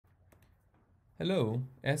Hello,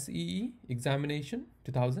 SEE examination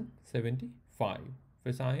 2075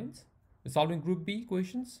 for science. We're solving group B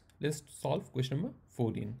questions. Let's solve question number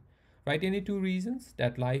 14. Write any two reasons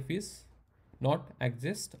that life is not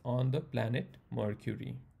exist on the planet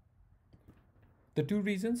Mercury. The two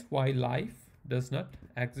reasons why life does not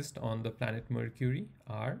exist on the planet Mercury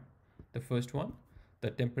are: the first one, the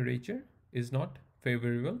temperature is not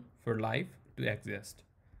favorable for life to exist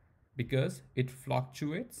because it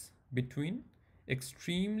fluctuates between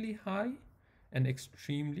extremely high and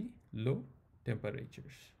extremely low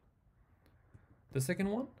temperatures. The second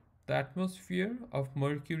one, the atmosphere of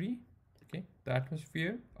Mercury, the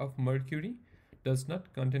atmosphere of Mercury does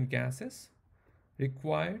not contain gases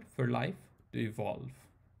required for life to evolve.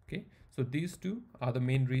 So these two are the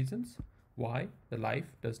main reasons why the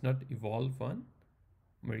life does not evolve on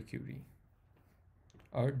Mercury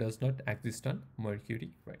or does not exist on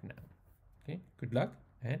Mercury right now. Good luck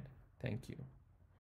and thank you.